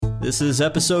This is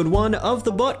episode 1 of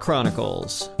the Butt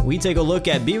Chronicles. We take a look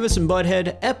at Beavis and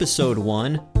Butthead, episode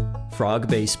 1, Frog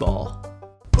Baseball.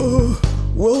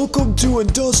 Welcome to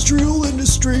Industrial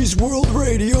Industries World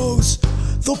Radio's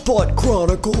The Butt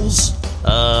Chronicles.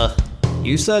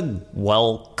 You said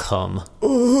welcome.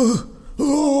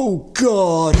 Oh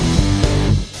God.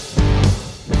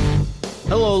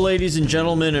 Hello, ladies and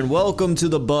gentlemen, and welcome to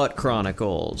the Butt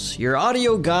Chronicles, your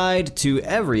audio guide to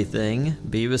everything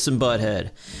Beavis and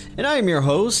Butthead. And I am your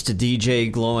host, DJ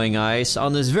Glowing Ice,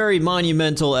 on this very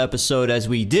monumental episode as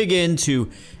we dig into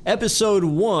episode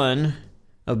 1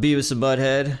 of Beavis and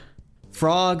Butthead,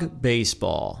 Frog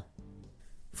Baseball.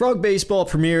 Frog Baseball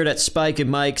premiered at Spike and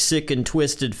Mike's Sick and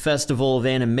Twisted Festival of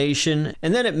Animation,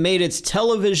 and then it made its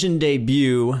television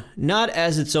debut, not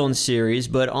as its own series,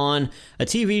 but on a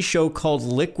TV show called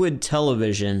Liquid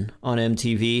Television on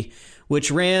MTV, which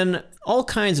ran all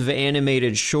kinds of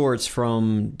animated shorts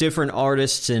from different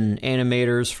artists and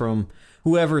animators from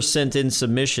whoever sent in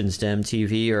submissions to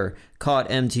MTV or caught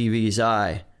MTV's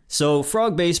eye. So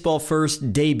Frog Baseball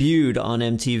first debuted on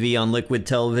MTV on Liquid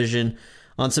Television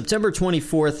on September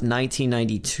 24th,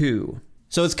 1992.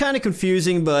 So it's kind of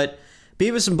confusing, but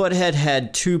Beavis and Butthead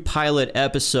had 2 pilot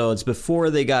episodes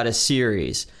before they got a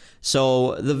series.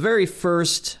 So the very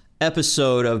first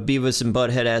episode of Beavis and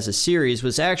Butthead as a series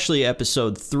was actually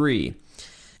episode 3.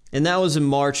 And that was in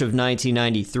March of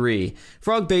 1993.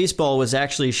 Frog Baseball was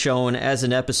actually shown as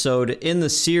an episode in the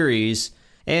series,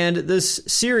 and this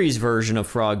series version of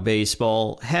Frog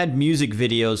Baseball had music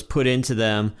videos put into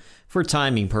them for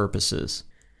timing purposes.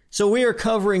 So we are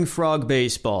covering Frog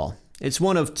Baseball. It's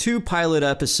one of 2 pilot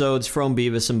episodes from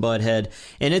Beavis and Butthead,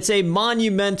 and it's a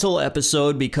monumental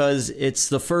episode because it's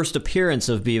the first appearance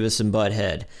of Beavis and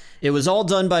Butthead. It was all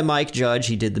done by Mike Judge.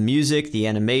 He did the music, the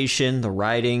animation, the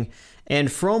writing,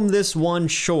 and from this one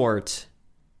short,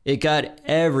 it got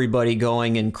everybody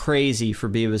going and crazy for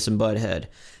Beavis and Butthead.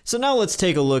 So now let's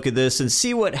take a look at this and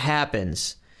see what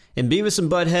happens in Beavis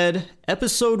and Butthead,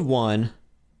 episode 1,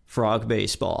 Frog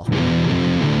Baseball.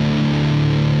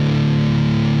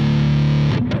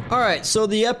 Alright, so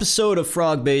the episode of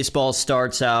Frog Baseball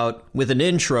starts out with an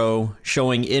intro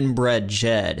showing Inbred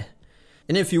Jed.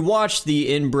 And if you watch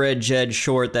the Inbred Jed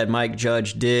short that Mike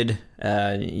Judge did,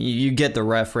 you get the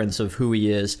reference of who he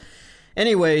is.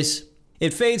 Anyways,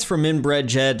 it fades from Inbred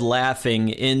Jed laughing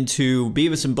into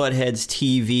Beavis and Butthead's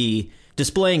TV,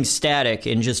 displaying static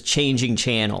and just changing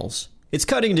channels. It's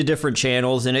cutting to different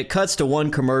channels, and it cuts to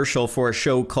one commercial for a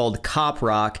show called Cop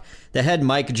Rock that had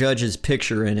Mike Judge's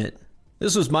picture in it.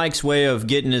 This was Mike's way of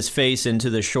getting his face into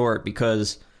the short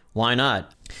because why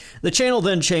not? The channel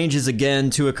then changes again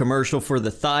to a commercial for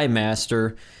the Thigh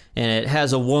Master, and it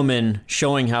has a woman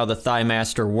showing how the Thigh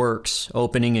Master works,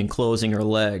 opening and closing her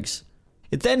legs.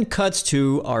 It then cuts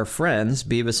to our friends,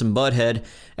 Beavis and Butthead,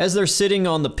 as they're sitting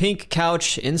on the pink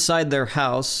couch inside their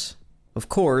house, of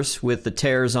course, with the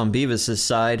tears on Beavis'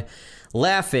 side,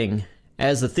 laughing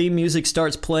as the theme music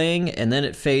starts playing, and then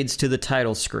it fades to the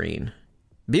title screen.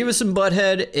 Beavis and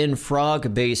Butthead in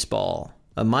Frog Baseball,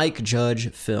 a Mike Judge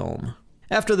film.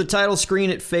 After the title screen,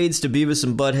 it fades to Beavis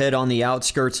and Butthead on the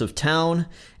outskirts of town,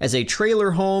 as a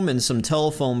trailer home and some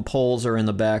telephone poles are in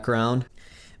the background.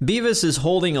 Beavis is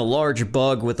holding a large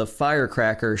bug with a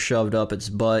firecracker shoved up its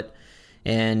butt,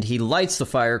 and he lights the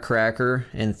firecracker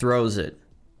and throws it.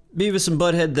 Beavis and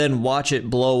Butthead then watch it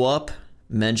blow up,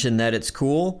 mention that it's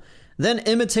cool, then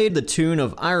imitate the tune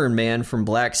of Iron Man from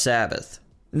Black Sabbath.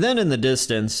 Then in the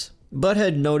distance,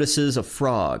 Butthead notices a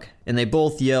frog, and they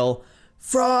both yell,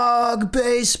 "Frog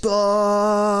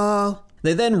Baseball!"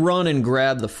 They then run and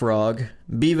grab the frog.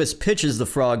 Beavis pitches the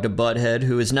frog to Butthead,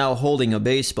 who is now holding a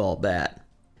baseball bat.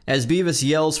 As Beavis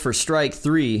yells for strike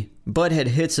 3, Butthead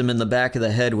hits him in the back of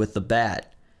the head with the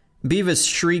bat. Beavis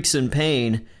shrieks in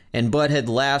pain, and Butthead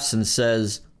laughs and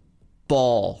says,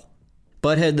 "Ball."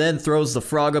 Butthead then throws the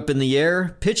frog up in the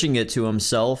air, pitching it to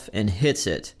himself, and hits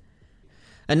it.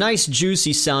 A nice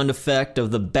juicy sound effect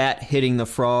of the bat hitting the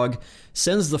frog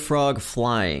sends the frog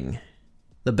flying.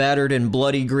 The battered and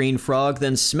bloody green frog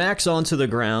then smacks onto the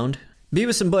ground.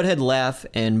 Beavis and Butthead laugh,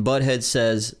 and Butthead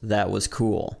says that was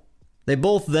cool. They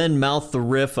both then mouth the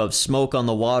riff of Smoke on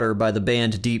the Water by the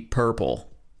band Deep Purple.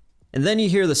 And then you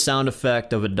hear the sound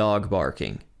effect of a dog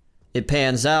barking. It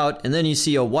pans out, and then you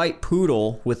see a white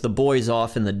poodle with the boys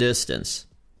off in the distance.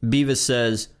 Beavis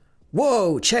says,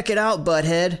 "Whoa, check it out,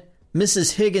 Butthead.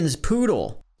 Mrs. Higgins'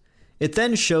 poodle." It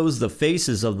then shows the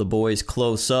faces of the boys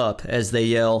close up as they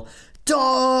yell,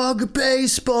 "Dog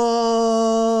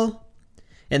Baseball!"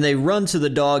 And they run to the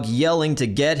dog yelling to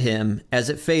get him as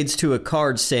it fades to a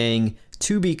card saying,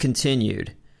 "To be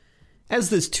continued." As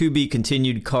this to be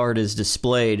continued card is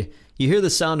displayed, you hear the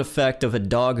sound effect of a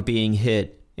dog being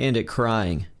hit and it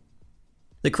crying.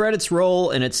 The credits roll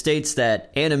and it states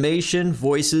that animation,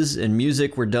 voices, and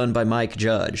music were done by Mike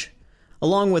Judge,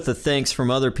 along with the thanks from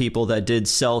other people that did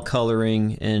cell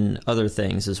coloring and other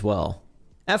things as well.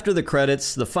 After the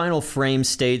credits, the final frame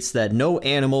states that no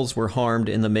animals were harmed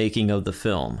in the making of the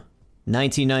film.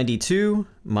 1992,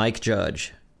 Mike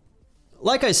Judge.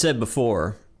 Like I said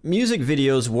before, music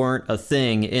videos weren't a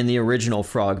thing in the original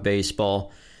Frog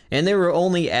Baseball, and they were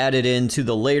only added into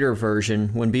the later version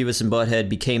when Beavis and Butthead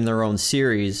became their own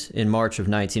series in March of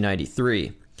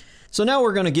 1993. So now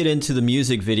we're going to get into the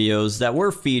music videos that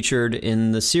were featured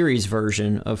in the series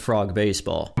version of Frog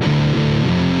Baseball.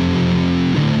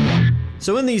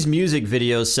 So in these music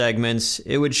video segments,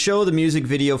 it would show the music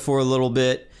video for a little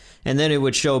bit, and then it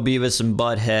would show Beavis and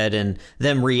Butthead and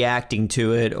them reacting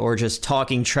to it or just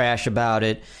talking trash about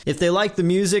it. If they liked the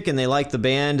music and they liked the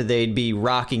band, they'd be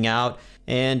rocking out.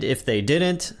 And if they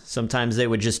didn't, sometimes they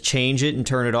would just change it and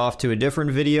turn it off to a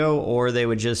different video, or they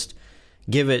would just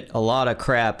give it a lot of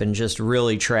crap and just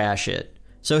really trash it.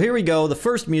 So here we go. The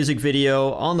first music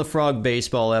video on the Frog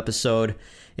Baseball episode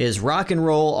is Rock and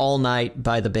Roll All Night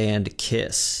by the band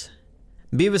Kiss.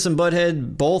 Beavis and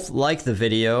Butthead both like the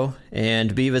video,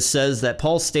 and Beavis says that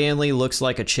Paul Stanley looks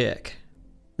like a chick.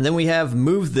 And then we have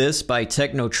Move This by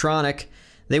Technotronic.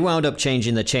 They wound up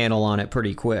changing the channel on it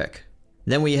pretty quick.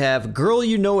 Then we have Girl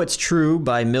You Know It's True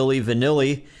by Milli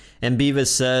Vanilli, and Beavis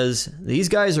says, "These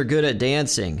guys are good at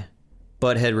dancing."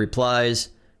 Butthead replies,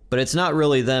 "But it's not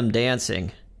really them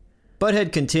dancing."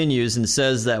 Butthead continues and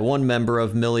says that one member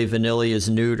of Milli Vanilli is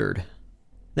neutered.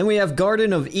 Then we have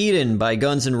Garden of Eden by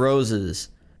Guns N' Roses.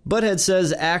 Butthead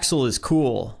says Axl is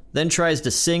cool, then tries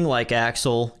to sing like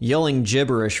Axl, yelling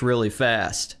gibberish really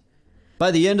fast.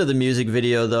 By the end of the music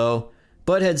video, though,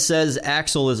 Butthead says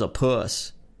Axl is a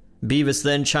puss. Beavis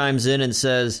then chimes in and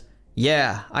says,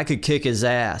 "Yeah, I could kick his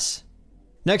ass."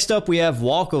 Next up we have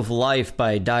Walk of Life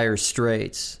by Dire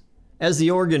Straits. As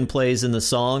the organ plays in the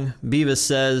song, Beavis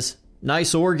says,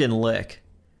 "Nice organ lick."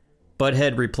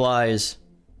 Butthead replies,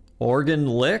 "Organ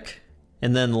lick?"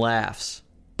 and then laughs.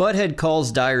 Butthead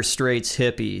calls Dire Straits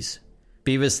hippies.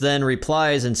 Beavis then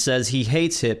replies and says he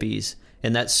hates hippies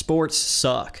and that sports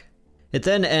suck. It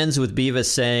then ends with Beavis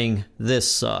saying,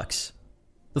 "This sucks."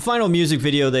 The final music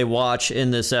video they watch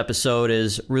in this episode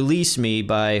is Release Me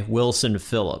by Wilson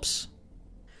Phillips.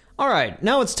 Alright,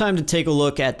 now it's time to take a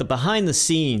look at the behind the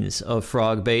scenes of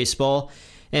Frog Baseball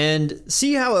and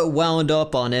see how it wound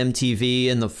up on MTV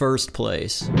in the first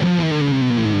place.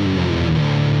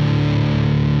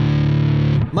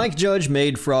 Mike Judge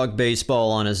made Frog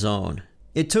Baseball on his own.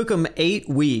 It took him 8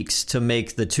 weeks to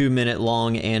make the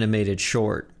 2-minute-long animated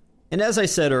short. And as I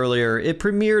said earlier, it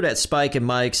premiered at Spike and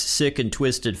Mike's Sick and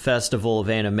Twisted Festival of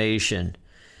Animation.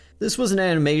 This was an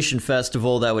animation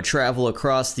festival that would travel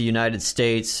across the United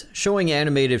States, showing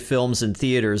animated films in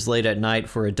theaters late at night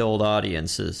for adult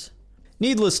audiences.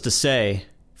 Needless to say,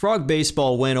 Frog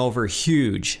Baseball went over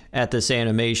huge at this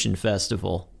animation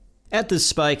festival. At this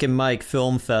Spike and Mike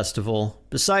Film Festival,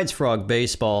 besides Frog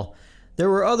Baseball, there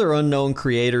were other unknown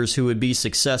creators who would be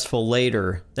successful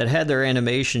later that had their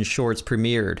animation shorts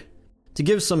premiered. To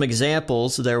give some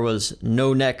examples, there was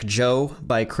No Neck Joe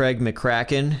by Craig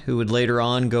McCracken, who would later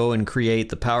on go and create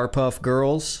the Powerpuff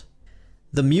Girls.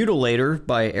 The Mutilator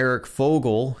by Eric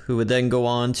Fogel, who would then go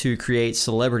on to create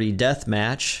Celebrity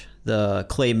Deathmatch, the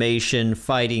claymation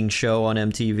fighting show on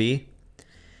MTV.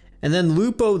 And then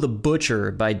Lupo the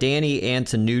Butcher by Danny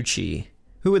Antonucci,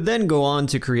 who would then go on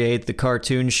to create the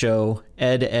cartoon show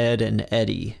Ed, Edd and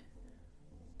Eddy.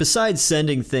 Besides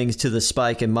sending things to the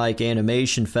Spike and Mike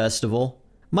Animation Festival,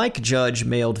 Mike Judge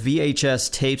mailed VHS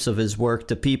tapes of his work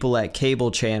to people at cable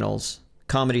channels,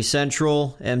 Comedy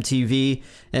Central, MTV,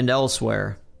 and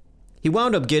elsewhere. He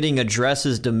wound up getting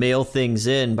addresses to mail things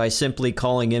in by simply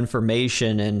calling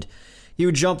information, and he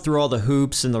would jump through all the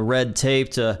hoops and the red tape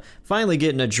to finally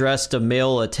get an address to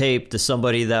mail a tape to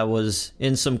somebody that was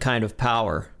in some kind of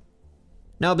power.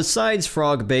 Now, besides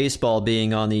Frog Baseball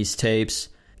being on these tapes,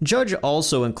 Judge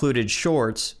also included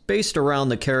shorts based around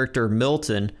the character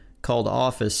Milton called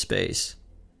Office Space.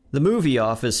 The movie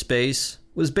Office Space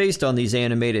was based on these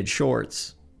animated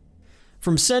shorts.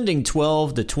 From sending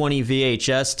 12 to 20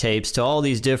 VHS tapes to all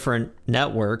these different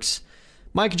networks,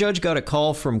 Mike Judge got a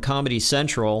call from Comedy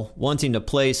Central wanting to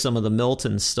play some of the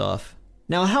Milton stuff.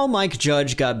 Now, how Mike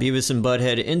Judge got Beavis and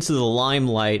Butthead into the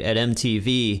limelight at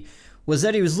MTV was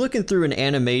that he was looking through an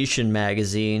animation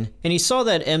magazine, and he saw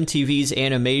that MTV's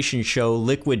animation show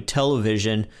Liquid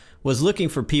Television was looking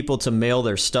for people to mail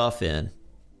their stuff in.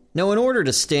 Now, in order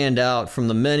to stand out from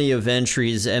the many of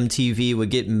entries MTV would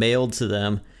get mailed to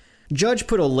them, Judge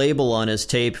put a label on his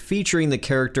tape featuring the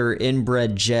character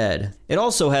Inbred Jed. It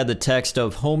also had the text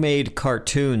of homemade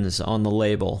cartoons on the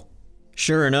label.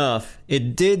 Sure enough,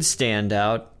 it did stand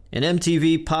out, and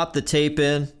MTV popped the tape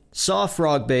in, saw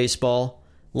Frog Baseball,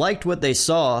 liked what they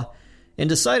saw, and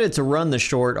decided to run the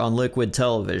short on Liquid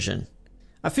Television.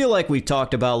 I feel like we've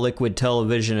talked about Liquid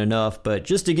Television enough, but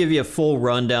just to give you a full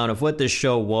rundown of what this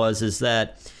show was is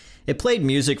that it played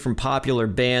music from popular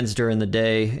bands during the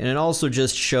day, and it also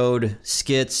just showed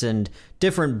skits and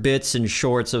different bits and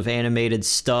shorts of animated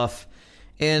stuff.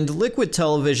 And Liquid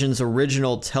Television's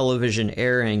original television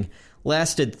airing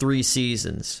lasted 3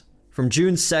 seasons, from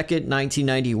June 2nd,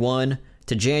 1991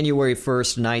 to January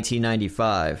 1st,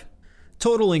 1995,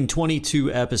 totaling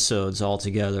 22 episodes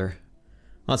altogether.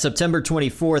 On September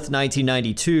 24th,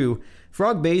 1992,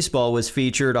 Frog Baseball was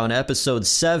featured on episode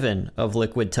 7 of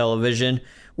Liquid Television,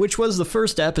 which was the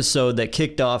first episode that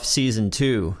kicked off season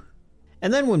 2.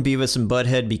 And then when Beavis and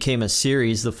Butthead became a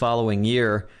series the following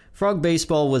year, Frog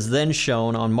Baseball was then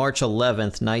shown on March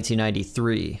 11th,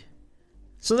 1993.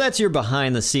 So that's your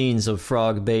behind the scenes of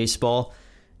Frog Baseball.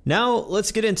 Now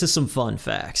let's get into some fun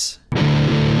facts.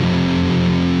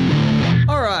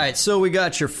 Alright, so we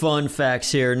got your fun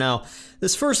facts here. Now,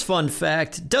 this first fun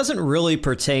fact doesn't really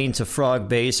pertain to Frog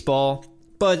Baseball,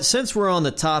 but since we're on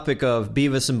the topic of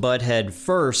Beavis and Butthead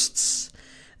firsts,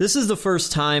 this is the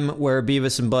first time where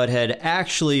Beavis and Butthead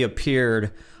actually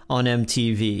appeared on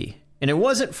MTV. And it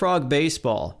wasn't Frog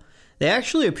Baseball. They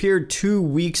actually appeared 2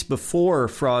 weeks before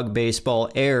Frog Baseball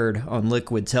aired on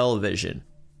Liquid Television.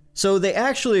 So they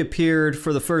actually appeared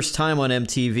for the first time on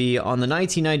MTV on the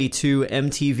 1992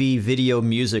 MTV Video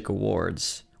Music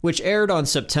Awards, which aired on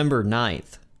September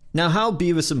 9th. Now, how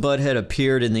Beavis and Butthead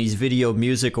appeared in these Video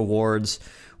Music Awards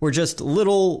were just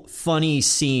little funny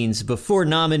scenes before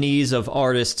nominees of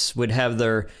artists would have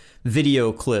their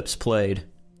video clips played.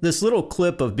 This little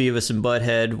clip of Beavis and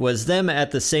Butthead was them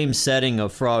at the same setting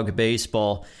of Frog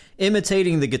Baseball,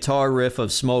 imitating the guitar riff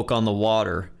of Smoke on the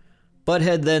Water.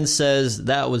 Butthead then says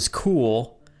that was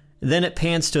cool. Then it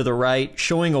pans to the right,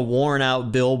 showing a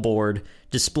worn-out billboard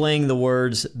displaying the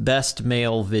words Best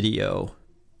Male Video.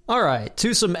 Alright,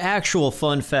 to some actual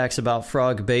fun facts about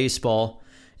Frog Baseball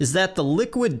is that the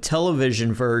Liquid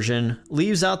Television version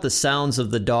leaves out the sounds of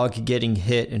the dog getting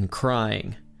hit and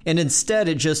crying. And instead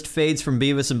it just fades from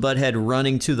Beavis and Butthead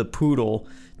running to the poodle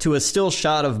to a still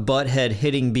shot of Butthead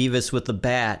hitting Beavis with the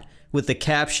bat with the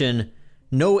caption,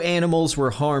 "No animals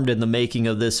were harmed in the making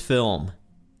of this film,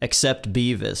 except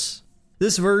Beavis."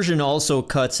 This version also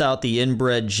cuts out the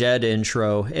Inbred Jed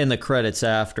intro and the credits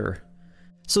after.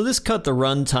 So this cut the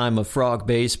runtime of Frog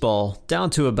Baseball down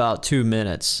to about 2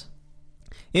 minutes.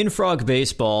 In Frog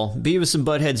Baseball, Beavis and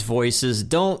Butthead's voices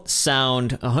don't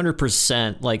sound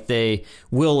 100% like they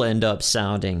will end up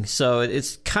sounding, so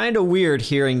it's kind of weird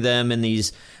hearing them in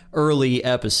these early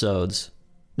episodes.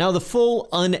 Now, the full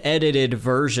unedited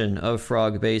version of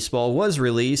Frog Baseball was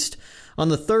released on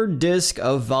the 3rd disc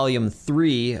of Volume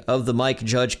 3 of the Mike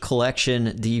Judge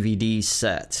Collection DVD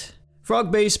set.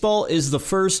 Frog Baseball is the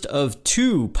first of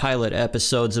 2 pilot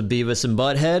episodes of Beavis and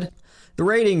Butthead. The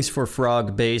ratings for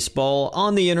Frog Baseball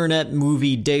on the Internet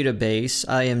Movie Database,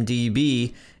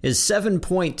 IMDb, is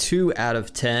 7.2 out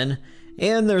of 10,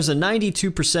 and there's a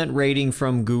 92% rating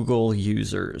from Google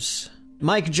users.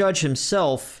 Mike Judge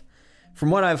himself, from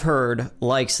what I've heard,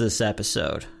 likes this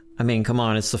episode. I mean, come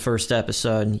on, it's the first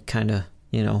episode, and you kind of,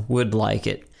 would like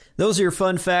it. Those are your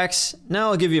fun facts.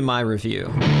 Now I'll give you my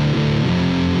review.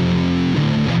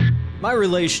 My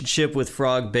relationship with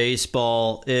Frog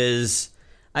Baseball is,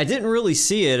 I didn't really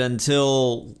see it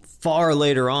until far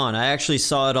later on. I actually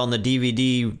saw it on the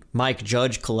DVD Mike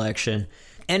Judge Collection.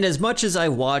 And as much as I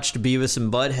watched Beavis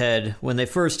and Butthead when they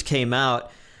first came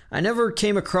out, I never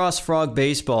came across Frog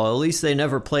Baseball. At least they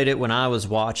never played it when I was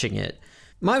watching it.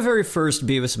 My very first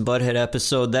Beavis and Butthead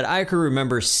episode that I can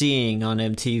remember seeing on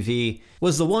MTV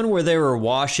was the one where they were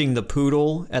washing the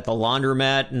poodle at the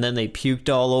laundromat and then they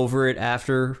puked all over it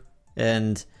after.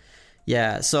 And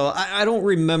yeah, so I don't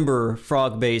remember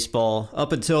Frog Baseball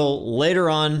up until later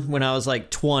on when I was like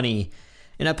 20.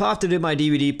 And I popped it in my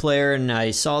DVD player and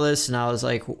I saw this and I was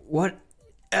like, what?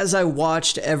 As I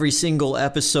watched every single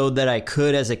episode that I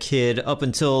could as a kid up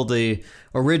until the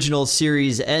original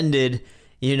series ended,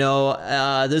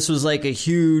 this was like a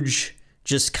huge,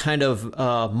 just kind of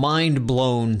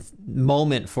mind-blown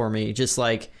moment for me. Just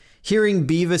like hearing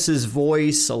Beavis's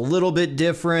voice a little bit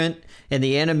different and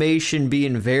the animation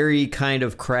being very kind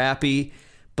of crappy.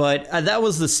 But that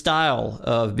was the style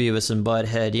of Beavis and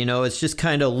Butthead. It's just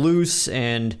kind of loose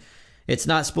and It's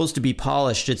not supposed to be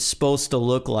polished. It's supposed to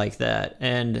look like that.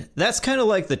 And that's kind of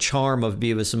like the charm of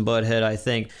Beavis and Butthead, I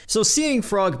think. So seeing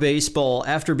Frog Baseball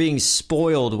after being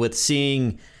spoiled with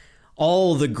seeing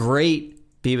all the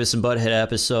great Beavis and Butthead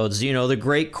episodes, you know, the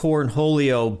great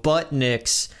Cornholio,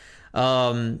 Buttnicks,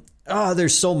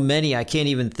 there's so many I can't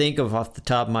even think of off the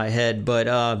top of my head, but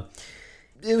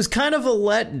it was kind of a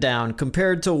letdown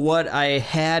compared to what I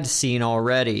had seen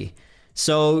already.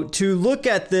 So to look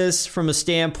at this from a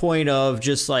standpoint of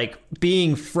just like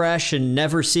being fresh and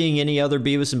never seeing any other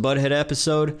Beavis and Butthead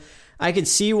episode, I could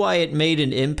see why it made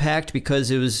an impact because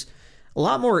it was a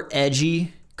lot more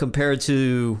edgy compared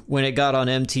to when it got on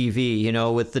MTV, you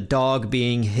know, with the dog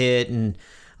being hit and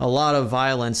a lot of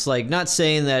violence. Like, not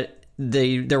saying that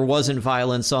there wasn't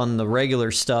violence on the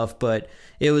regular stuff, but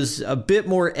it was a bit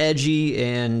more edgy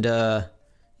and, I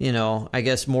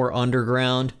guess more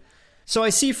underground. So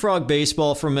I see Frog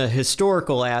Baseball from a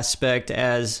historical aspect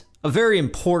as a very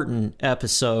important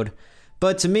episode,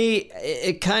 but to me,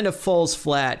 it kind of falls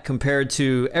flat compared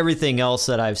to everything else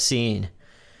that I've seen.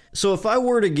 So if I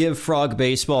were to give Frog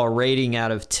Baseball a rating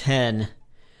out of 10,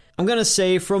 I'm going to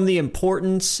say from the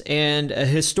importance and a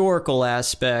historical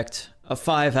aspect, a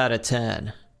 5 out of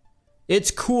 10.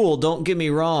 It's cool, don't get me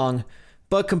wrong,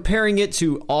 but comparing it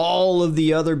to all of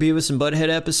the other Beavis and Butthead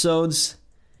episodes,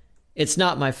 it's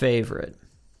not my favorite.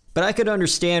 But I could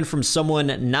understand from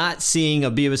someone not seeing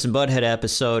a Beavis and Butthead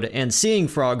episode and seeing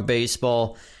Frog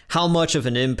Baseball how much of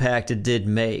an impact it did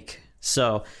make.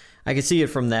 So I could see it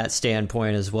from that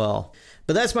standpoint as well.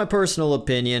 But that's my personal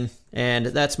opinion, and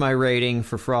that's my rating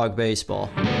for Frog Baseball.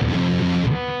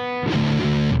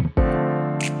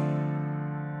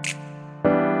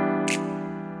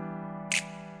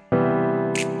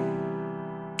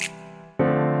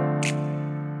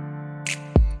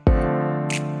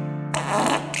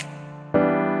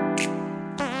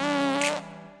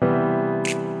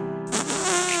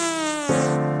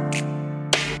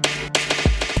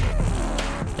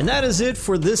 And that is it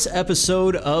for this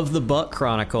episode of the Butt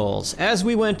Chronicles, as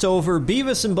we went over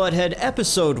Beavis and Butthead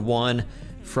Episode 1,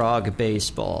 Frog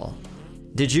Baseball.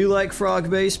 Did you like Frog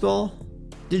Baseball?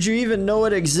 Did you even know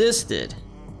it existed?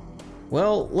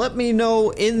 Well, let me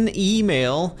know in the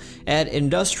email at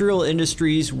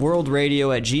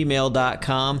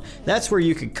industrialindustriesworldradio@gmail.com. That's where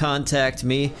you can contact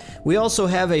me. We also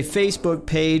have a Facebook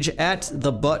page at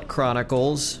The Butt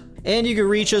Chronicles. And you can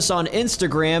reach us on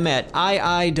Instagram at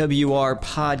IIWR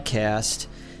Podcast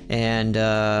and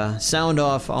sound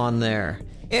off on there.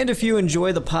 And if you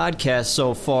enjoy the podcast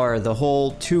so far, the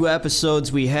whole 2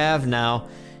 episodes we have now,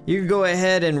 you can go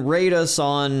ahead and rate us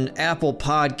on Apple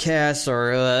Podcasts or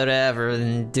whatever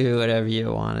and do whatever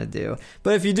you want to do.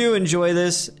 But if you do enjoy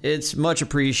this, it's much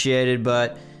appreciated,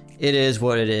 but it is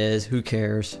what it is. Who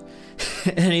cares?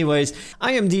 Anyways,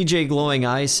 I am DJ Glowing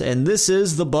Ice, and this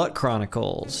is The Butt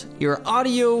Chronicles, your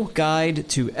audio guide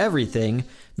to everything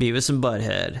Beavis and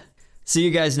Butthead. See you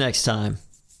guys next time.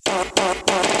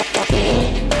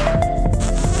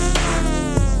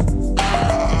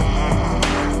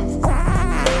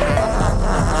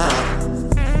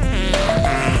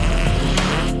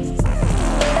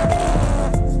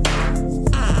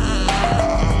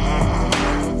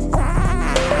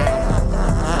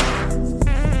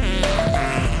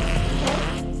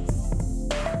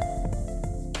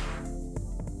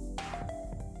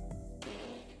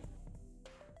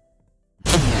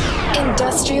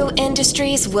 Industrial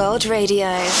Industries World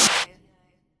Radio.